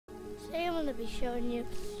Today I'm going to be showing you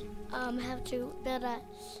how to build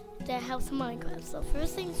the house in Minecraft. So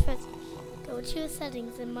first things first, go to your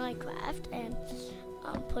settings in Minecraft and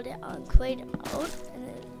put it on creative mode. And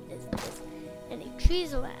then if there's any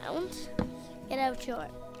trees around, get out your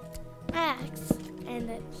axe and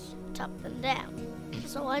then chop them down.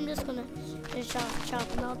 So I'm just going to finish off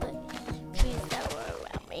chopping all the trees that were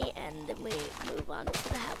around me, and then we move on to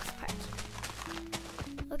the house part.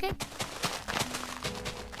 Okay?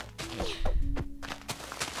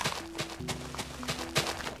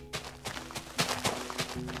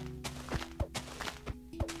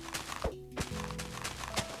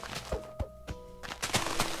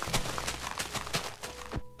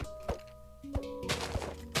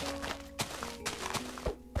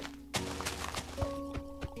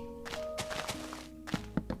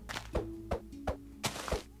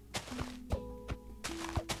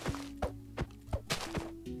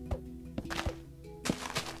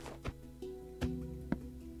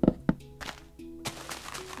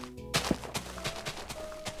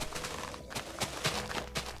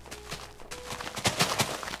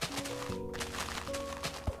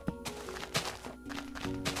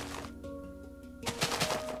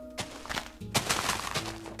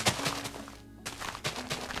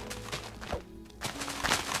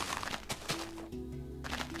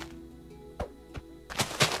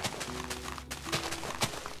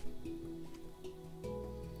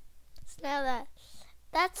 Now that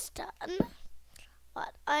that's done,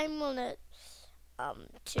 what I'm gonna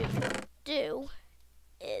to do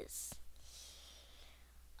is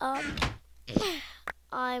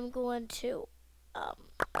I'm going to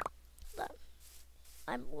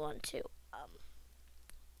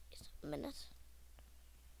just a minute.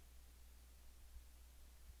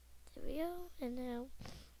 There we go. And now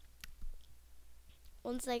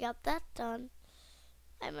once I got that done,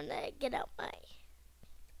 I'm gonna get out my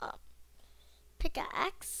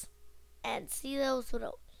pickaxe and see those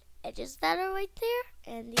little edges that are right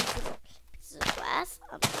there, and these little pieces of glass.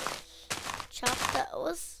 I'm gonna chop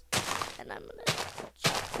those, and I'm gonna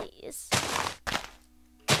chop these.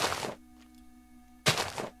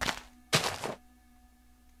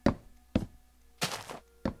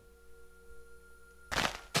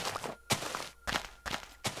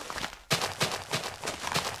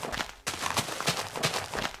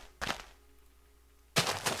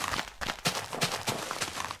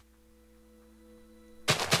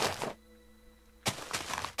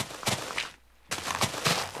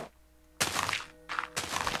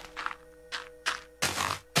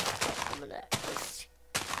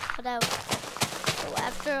 Cut out. So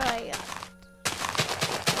after I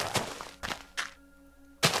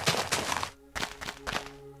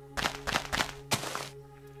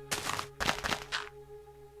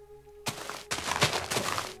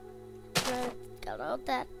got all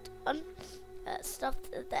that done,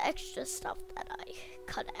 the extra stuff that I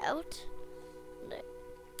cut out,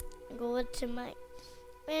 go over to my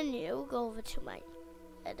menu, go over to my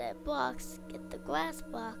edit box, get the grass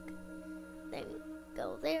block, then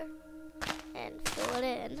go there and fill it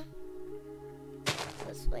in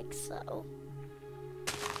just like so.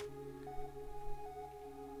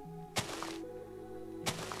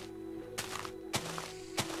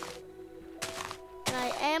 And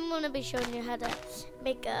I am going to be showing you how to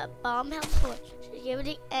make a bomb house for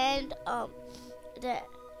security and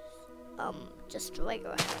just a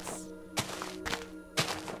regular house.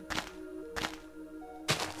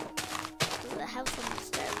 The house I'm going to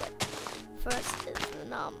start with first is the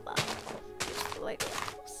non-bomb, just the regular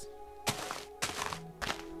house.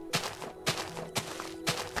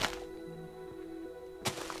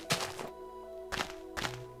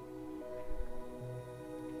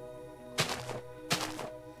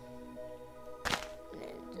 And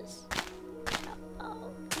then just chop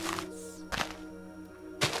all these.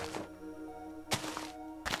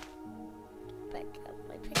 Back up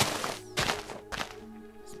my pickaxe.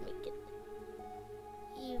 Just make it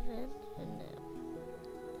even. And now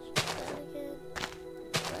that again.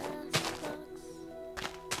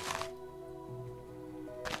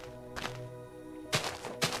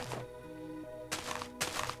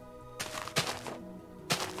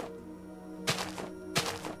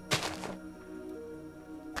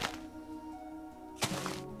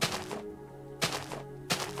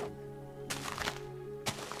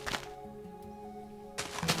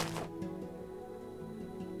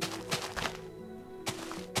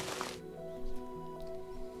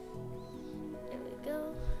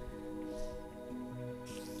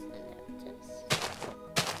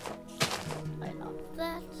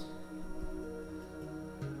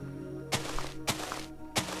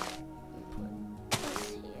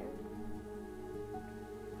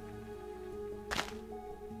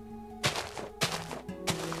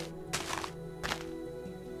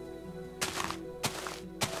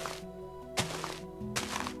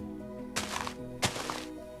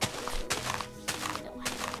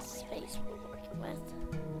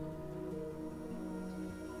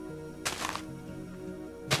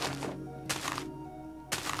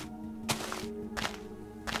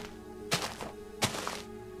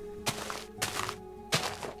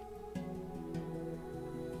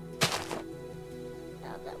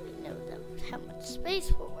 that we know how much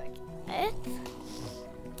space we're working with.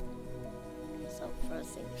 So first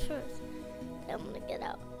things first, I'm gonna get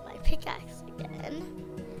out my pickaxe again.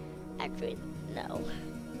 Actually, no.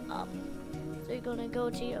 So you're gonna go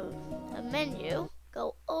to your menu,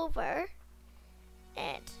 go over,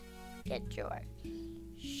 and get your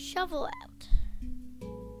shovel out.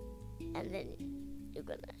 And then you're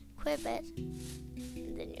gonna equip it,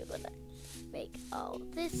 and then you're gonna make all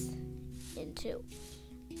this into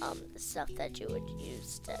the stuff that you would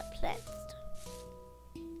use to plant stuff.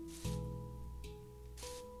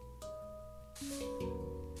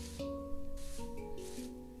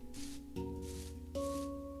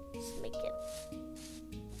 Just make it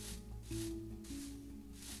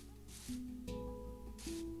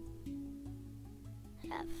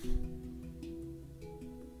have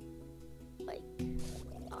like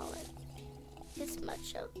all in this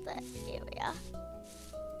much of that area,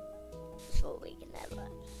 so we can have a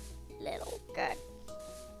little garden,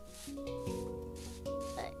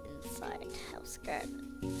 inside house garden.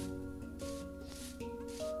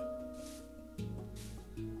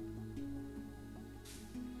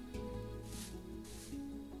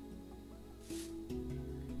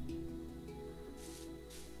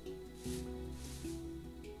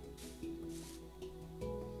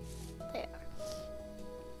 There.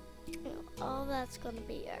 All that's gonna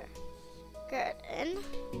be our garden.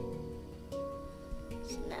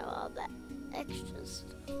 So now all that extra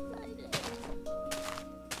stuff I did,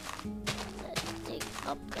 let's dig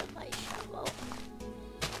up with my shovel,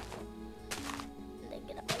 and then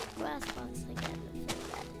get up my grass box again and fill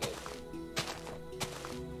that in.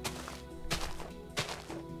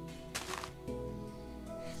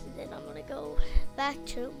 And then I'm gonna go back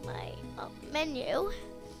to my menu,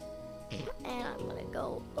 and I'm gonna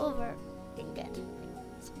go over and get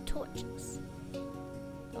some torches.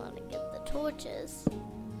 I'm gonna get the torches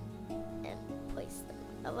and place them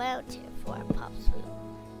around here for our pops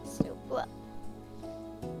will still grow.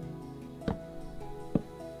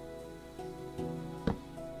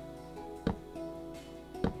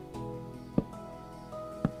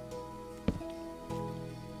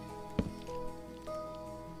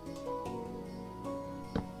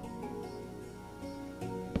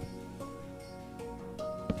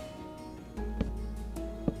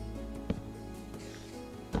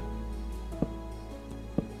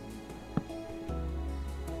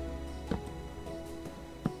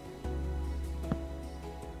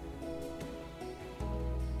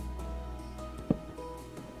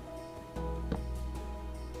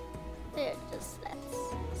 There, just that.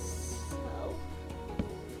 So,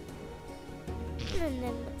 and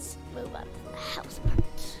then let's move on to the house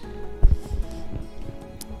part.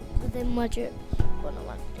 So then what you're gonna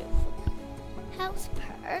want to do for the house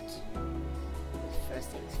part, first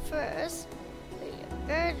things first, where your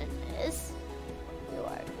garden is, you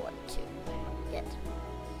are going to get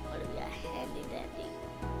one of your handy dandy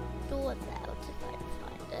doors out if I can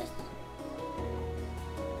find it.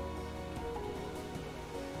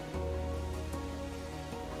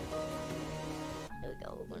 There we go,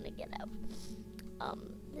 we're gonna get out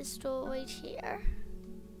this door right here.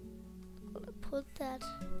 I'm gonna put that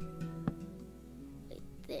right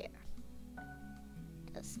there,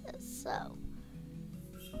 just as so.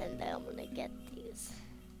 And then I'm gonna get these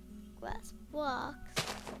glass blocks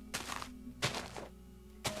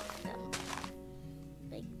and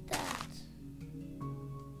make that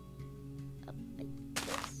up like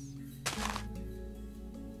this.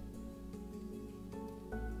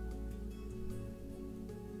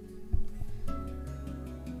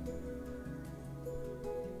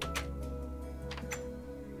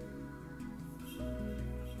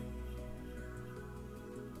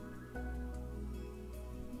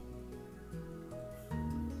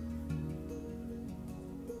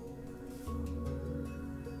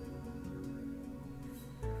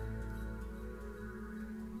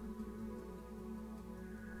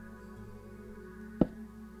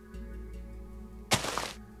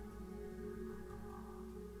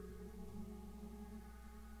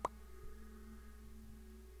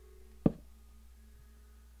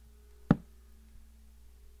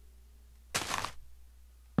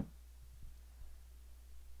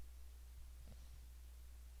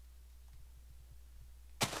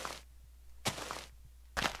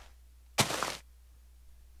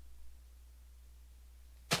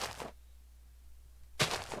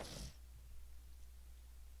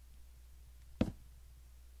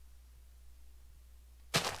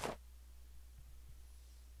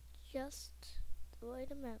 Just the right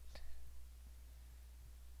amount.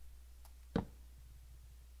 There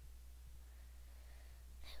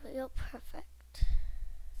we go, perfect.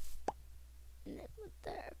 And then with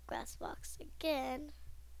the grass box again.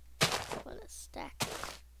 Want to stack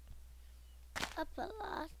it up a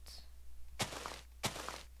lot.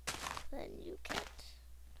 Then you can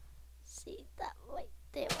see that right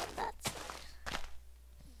there on that side.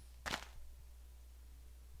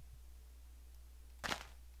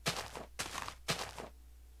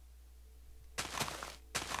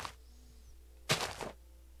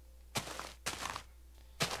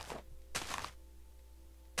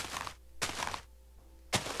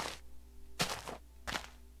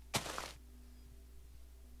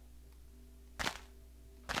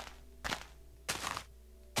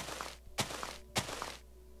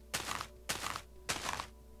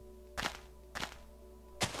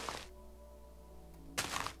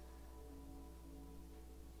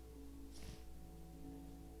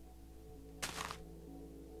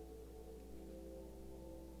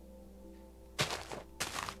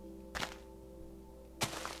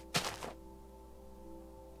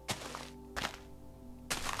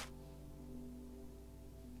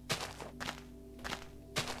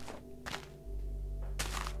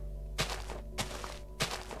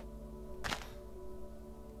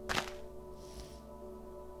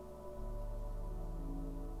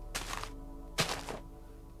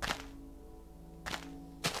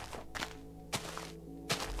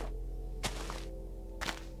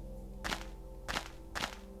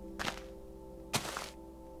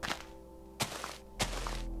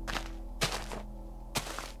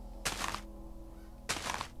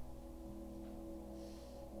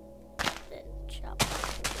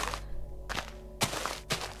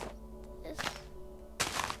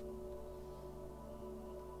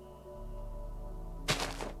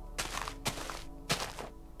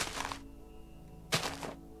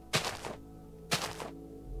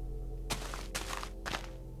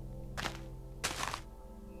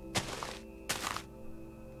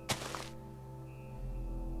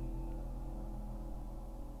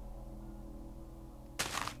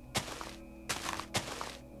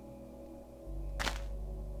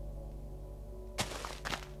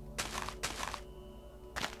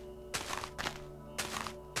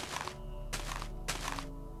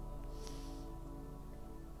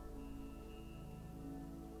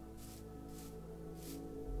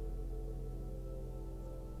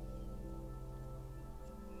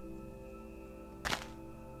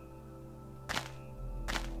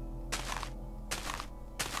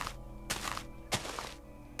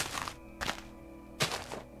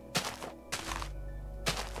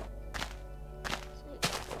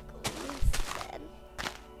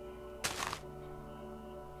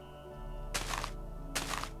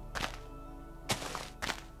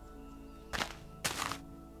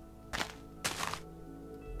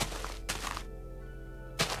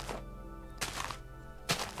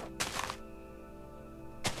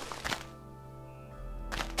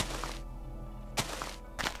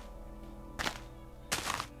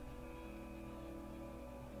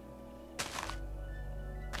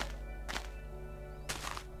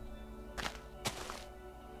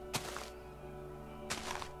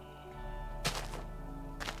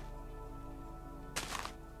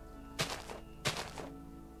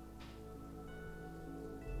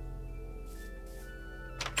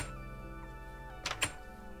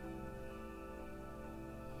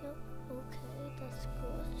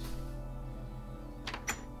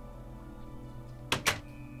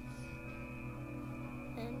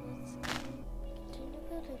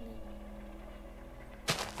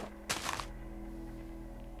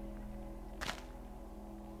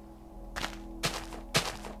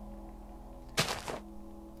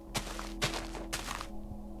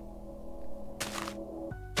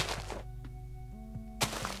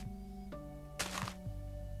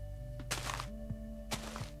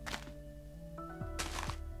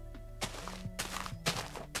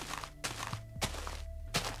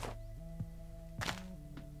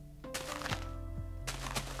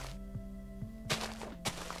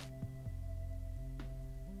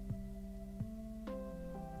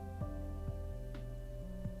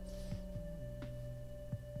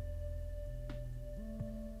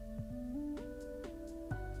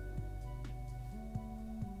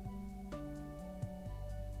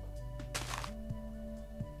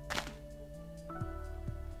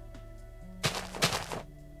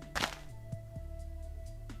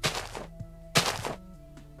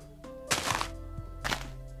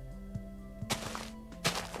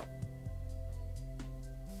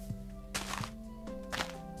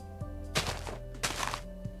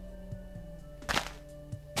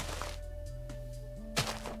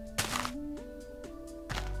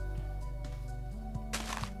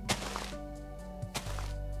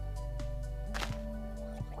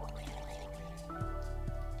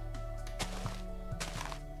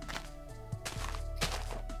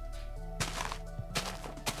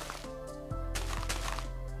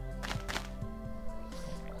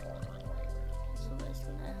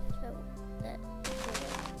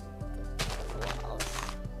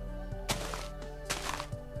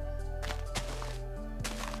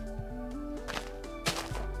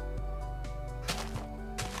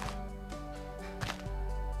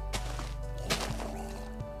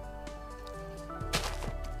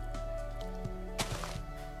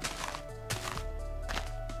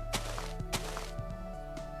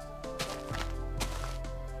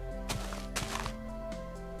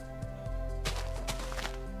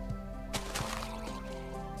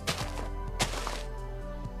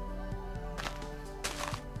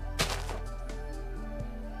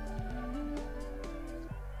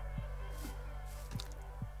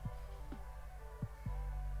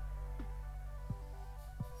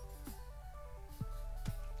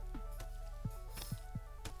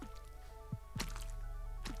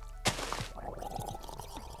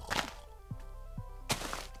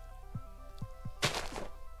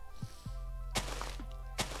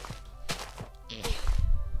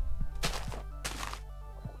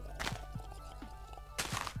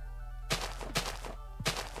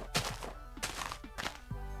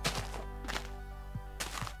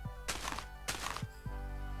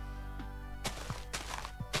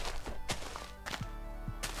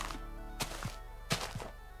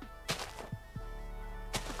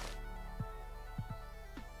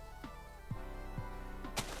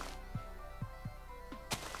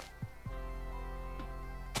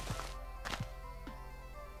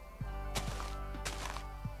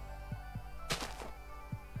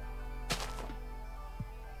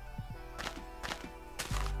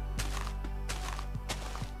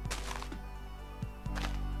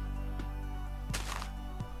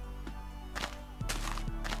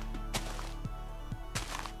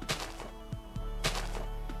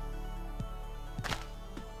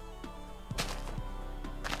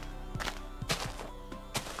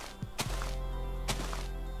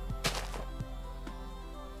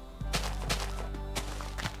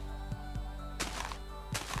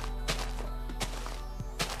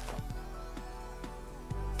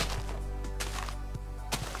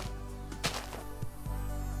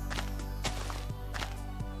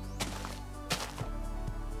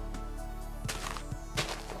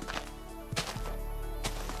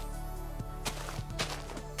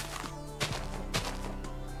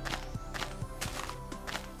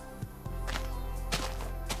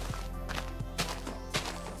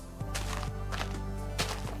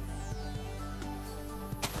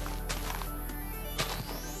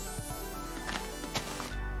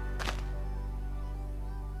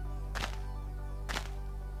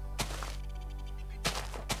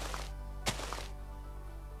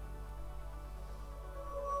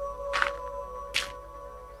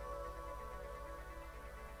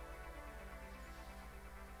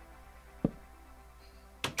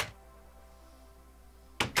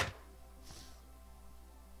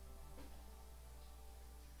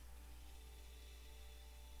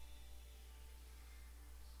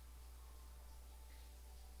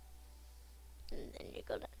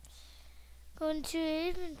 Go into your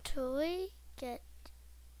inventory, get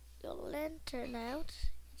your lantern out,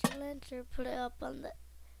 get your lantern, put it up on the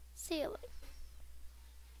ceiling.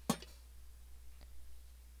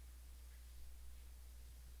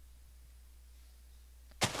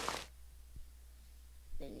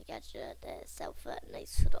 Then you got yourself a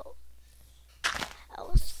nice little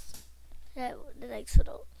house. The nice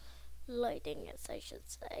little lighting, as I should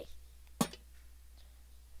say.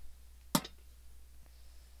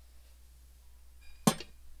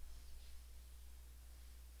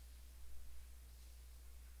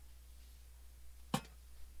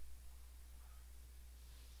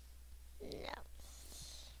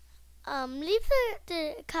 Leave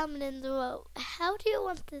the comment in below. How do you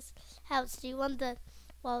want this house? Do you want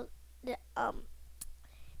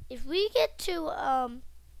if we get to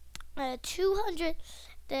 200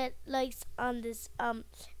 likes on this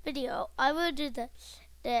video, I will do the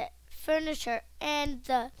furniture and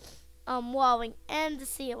the walling and the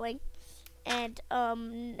ceiling, and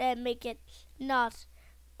make it not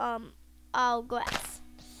all glass.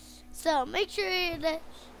 So make sure that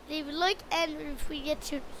leave a like, and if we get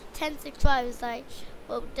to 10 subscribers, I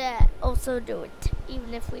will also do it.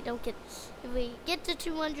 Even if we don't get, if we get to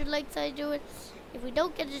 200 likes, I do it. If we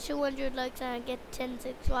don't get to 200 likes and I get 10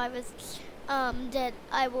 subscribers, then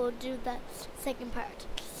I will do the second part.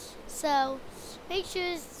 So make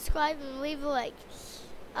sure to subscribe and leave a like.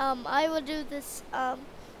 I will do this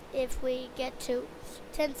if we get to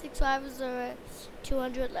 10 subscribers or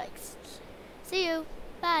 200 likes. See you.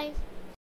 Bye.